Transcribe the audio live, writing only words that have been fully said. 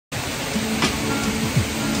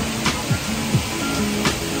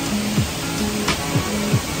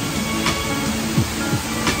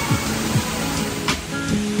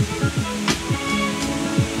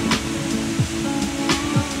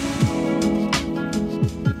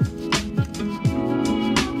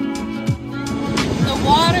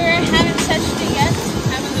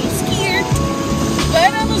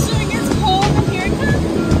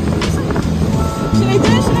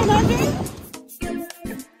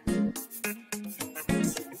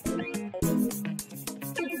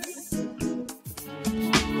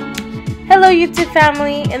YouTube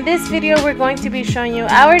family, in this video we're going to be showing you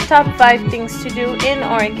our top 5 things to do in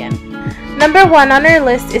Oregon. Number 1 on our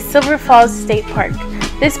list is Silver Falls State Park.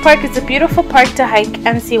 This park is a beautiful park to hike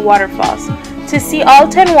and see waterfalls. To see all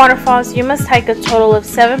 10 waterfalls, you must hike a total of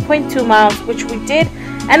 7.2 miles, which we did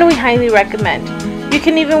and we highly recommend. You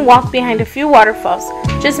can even walk behind a few waterfalls.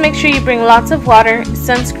 Just make sure you bring lots of water,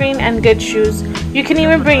 sunscreen, and good shoes. You can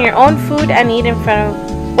even bring your own food and eat in front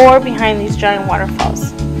of or behind these giant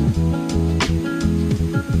waterfalls.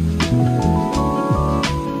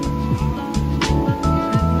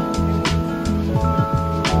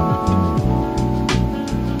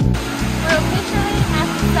 We're officially at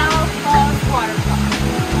the South Falls waterfall.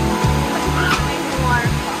 Amazing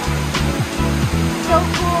waterfall. So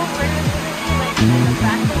cool. We're literally like in the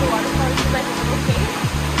back of the waterfall. This is like a little cave,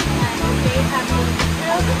 and they have a little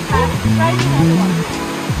trail that passes right behind the waterfall.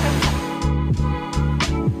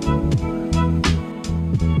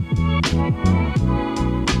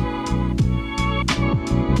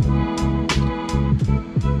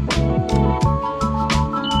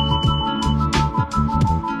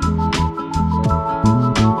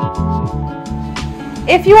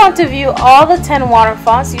 If you want to view all the 10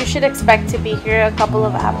 waterfalls, you should expect to be here a couple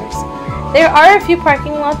of hours. There are a few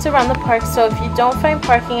parking lots around the park, so if you don't find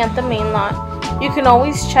parking at the main lot, you can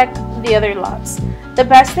always check the other lots. The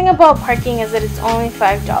best thing about parking is that it's only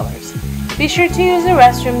 $5. Be sure to use the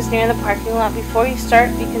restrooms near the parking lot before you start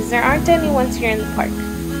because there aren't any ones here in the park.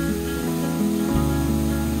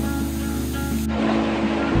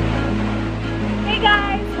 Hey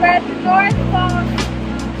guys, we're at the North Falls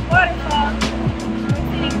waterfall. We're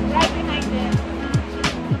sitting right behind it.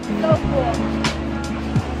 So cool.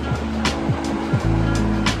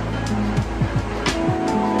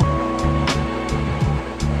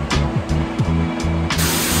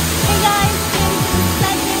 Hey guys, this is the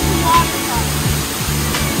second waterfall.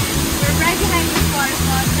 We're right behind this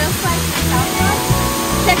waterfall, just like the South Falls.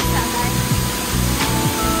 Check this out, guys.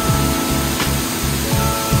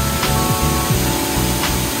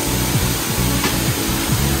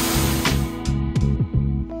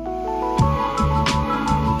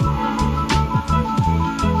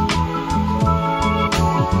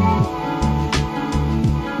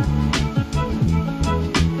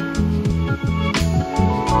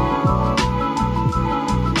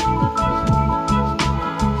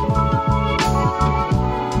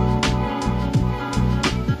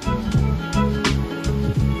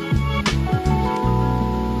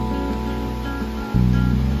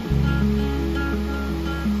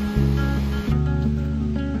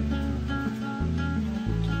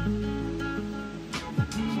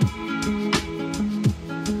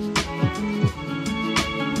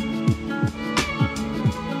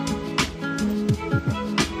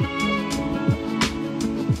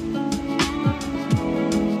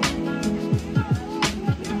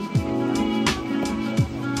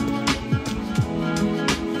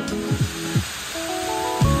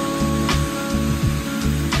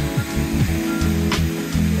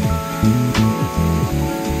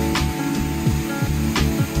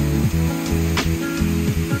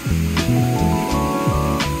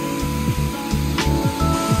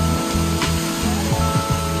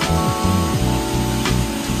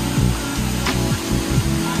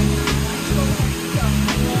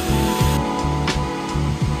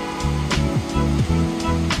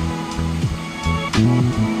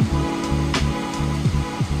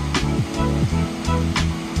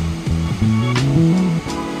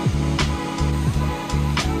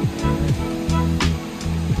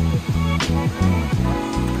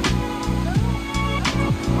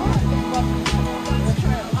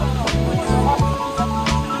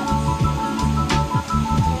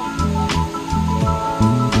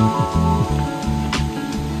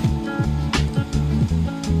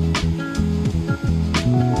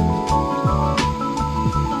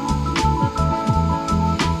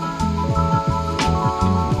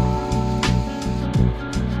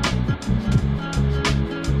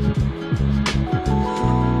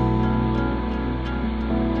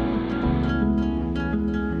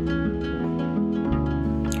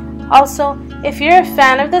 Also, if you're a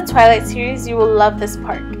fan of the Twilight series, you will love this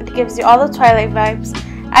park. It gives you all the Twilight vibes.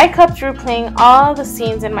 I kept replaying all the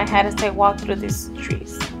scenes in my head as I walked through these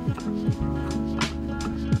trees.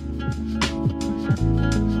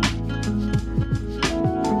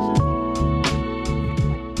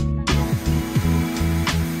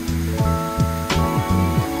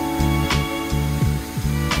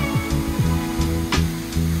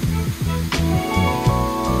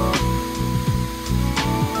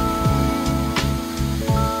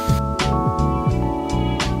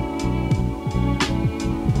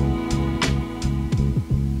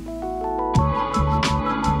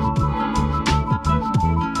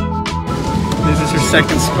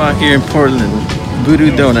 second spot here in Portland,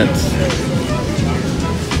 Voodoo Donuts. You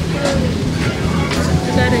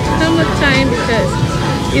gotta come with time because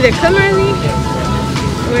either come early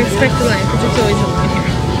or expect the line because it's always open here.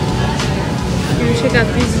 You're gonna check out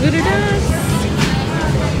these Voodoo Donuts.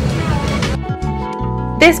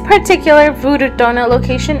 This particular Voodoo Donut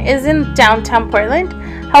location is in downtown Portland.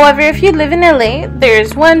 However, if you live in LA,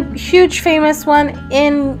 there's one huge famous one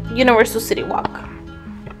in Universal City Walk.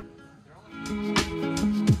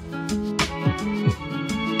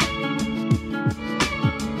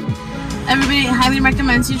 Everybody highly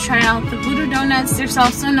recommends you try out the Voodoo Donuts. There's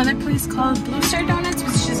also another place called Blue Star Donuts,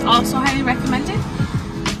 which is also highly recommended.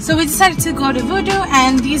 So we decided to go to Voodoo,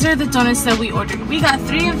 and these are the donuts that we ordered. We got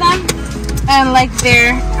 3 of them, and like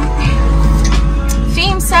their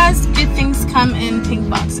theme says, good things come in pink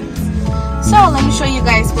boxes. So let me show you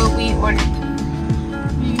guys what we ordered.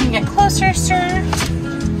 You can get closer, sir.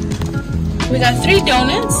 We got 3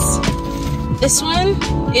 donuts. This one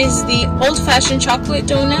is the old-fashioned chocolate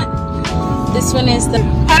donut. This one is the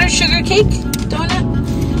powdered sugar cake donut.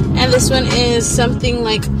 And this one is something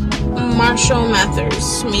like Marshall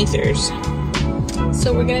Mathers.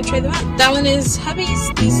 So we're gonna try them out. That one is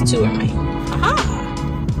hubby's. These 2 are mine. Aha!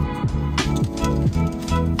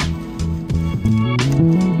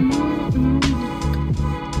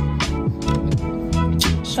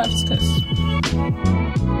 Chef's kiss.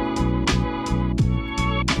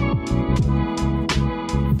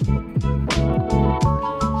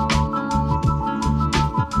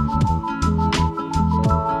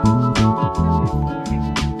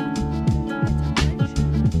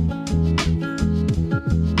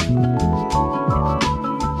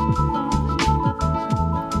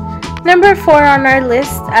 Number 4 on our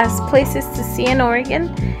list as places to see in Oregon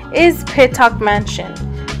is Pittock Mansion.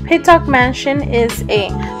 Pittock Mansion is a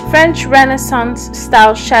French Renaissance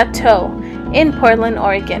style chateau in Portland,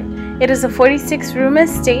 Oregon. It is a 46-room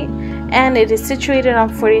estate and it is situated on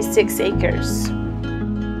 46 acres.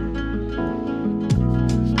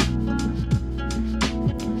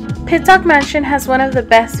 Pittock Mansion has one of the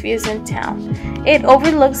best views in town. It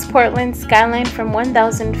overlooks Portland's skyline from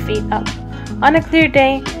 1,000 feet up. On a clear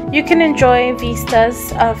day, you can enjoy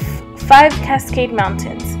vistas of 5 Cascade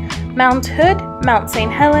Mountains: Mount Hood, Mount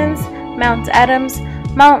St. Helens, Mount Adams,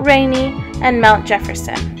 Mount Rainey, and Mount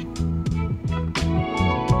Jefferson.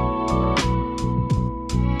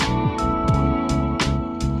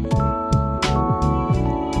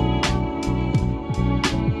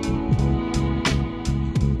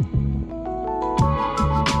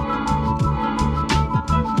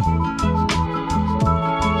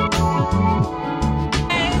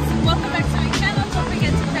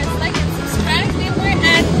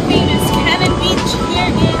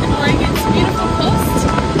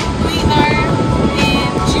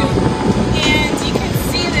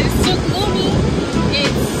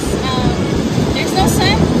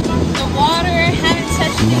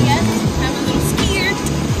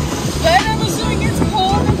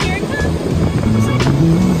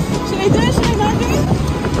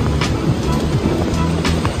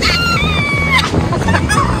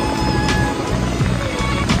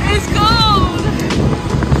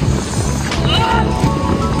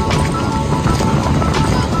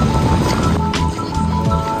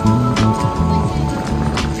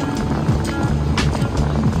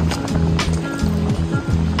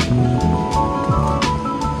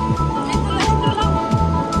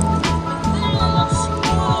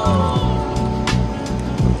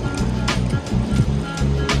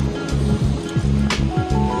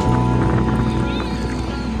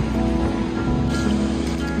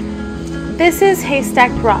 This is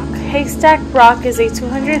Haystack Rock. Haystack Rock is a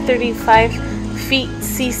 235 feet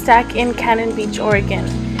sea stack in Cannon Beach, Oregon.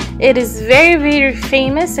 It is very, very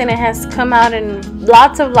famous and it has come out in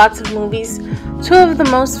lots of movies. 2 of the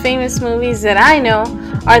most famous movies that I know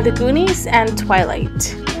are The Goonies and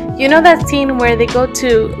Twilight. You know that scene where they go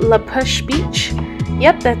to La Push Beach?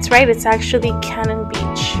 Yep, that's right, it's actually Cannon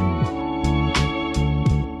Beach.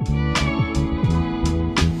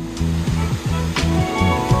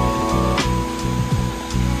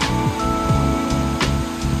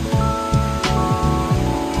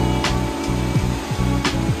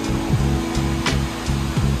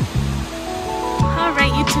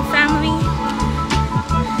 Alright, YouTube family,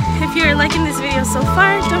 if you're liking this video so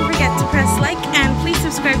far, don't forget to press like and please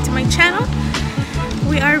subscribe to my channel.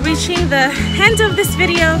 We are reaching the end of this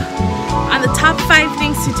video on the top 5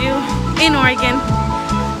 things to do in Oregon,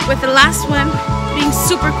 with the last one being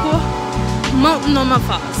super cool, Multnomah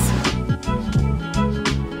Falls.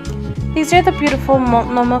 These are the beautiful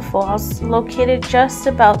Multnomah Falls, located just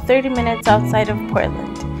about 30 minutes outside of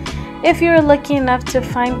Portland. If you're lucky enough to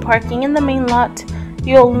find parking in the main lot,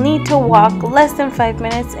 you'll need to walk less than 5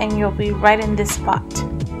 minutes and you'll be right in this spot.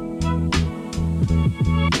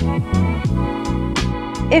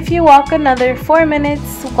 If you walk another 4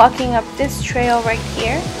 minutes walking up this trail right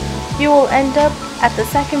here, you will end up at the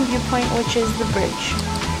second viewpoint, which is the bridge.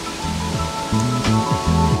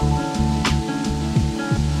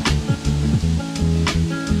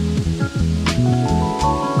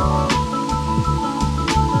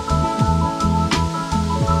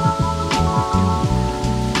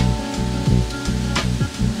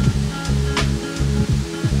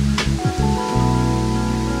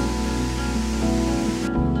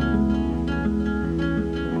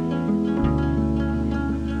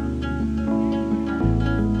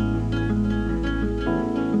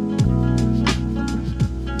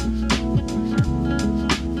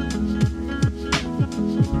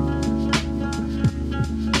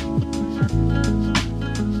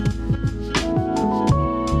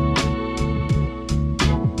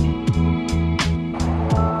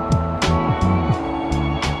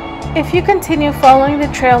 If you continue following the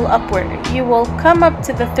trail upward, you will come up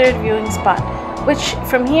to the third viewing spot, which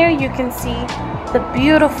from here you can see the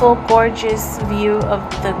beautiful, gorgeous view of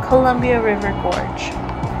the Columbia River Gorge.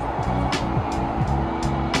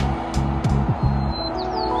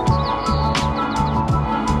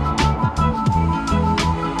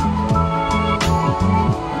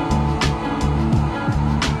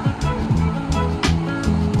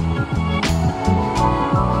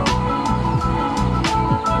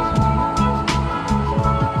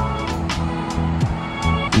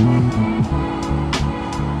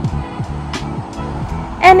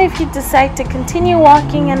 And if you decide to continue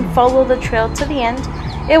walking and follow the trail to the end,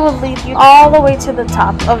 it will lead you all the way to the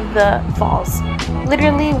top of the falls,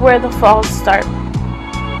 literally where the falls start.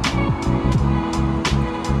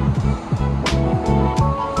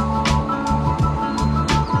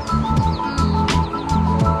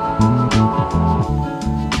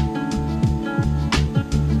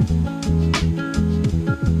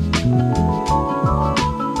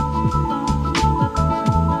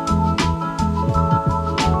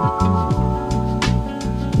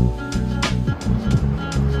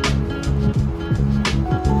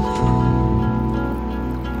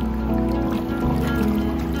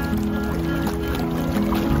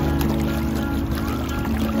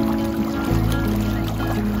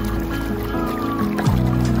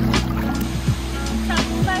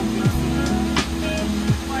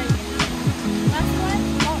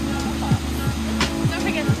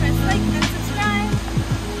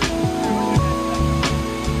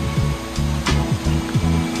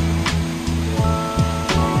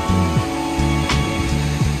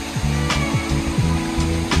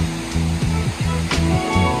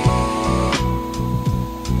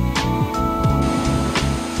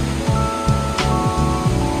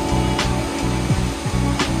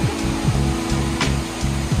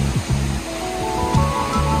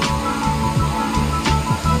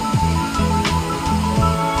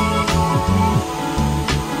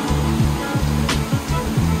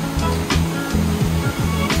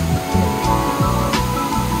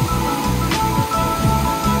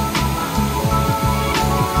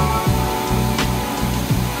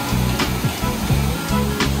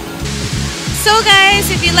 So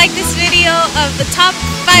guys, if you like this video of the top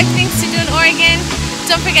 5 things to do in Oregon,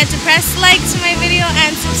 don't forget to press like to my video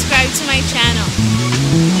and subscribe to my channel.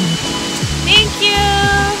 Thank you!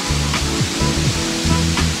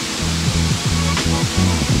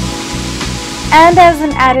 And as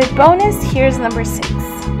an added bonus, here's number 6.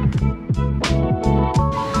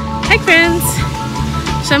 Hi friends!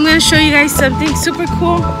 So I'm going to show you guys something super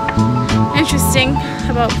cool, interesting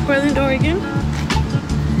about Portland, Oregon.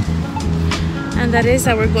 And that is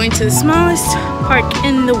that we're going to the smallest park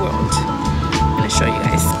in the world. I'm going to show you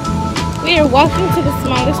guys. We are walking to the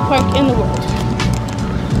smallest park in the world.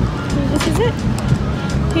 And this is it.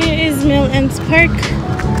 Here is Mill Ends Park.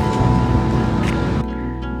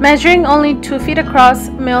 Measuring only 2 feet across,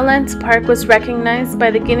 Mill Ends Park was recognized by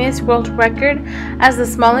the Guinness World Record as the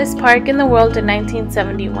smallest park in the world in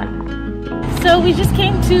 1971. So we just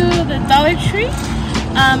came to the Dollar Tree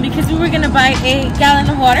because we were going to buy a gallon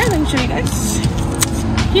of water. Let me show you guys.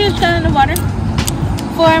 Huge gallon of water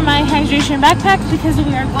for my hydration backpack because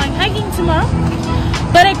we are going hiking tomorrow.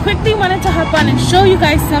 But I quickly wanted to hop on and show you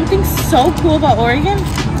guys something so cool about Oregon.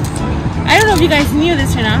 I don't know if you guys knew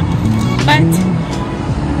this or not, but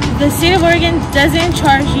the state of Oregon doesn't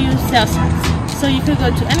charge you sales tax. So you could go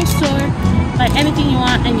to any store, buy anything you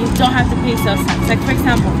want, and you don't have to pay sales tax. Like for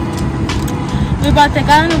example, we bought the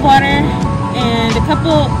gallon of water and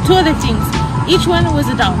two other things. Each one was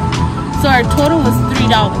 $1. So our total was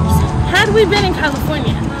 $3. Had we been in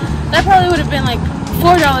California, that probably would have been like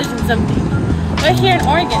 $4 and something. But here in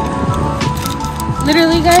Oregon,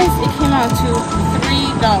 literally guys, it came out to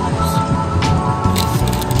 $3.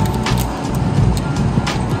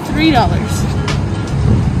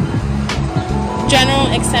 $3.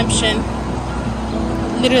 General exemption.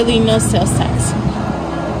 Literally no sales tax.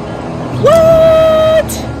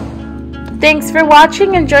 What? Thanks for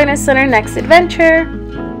watching and join us on our next adventure.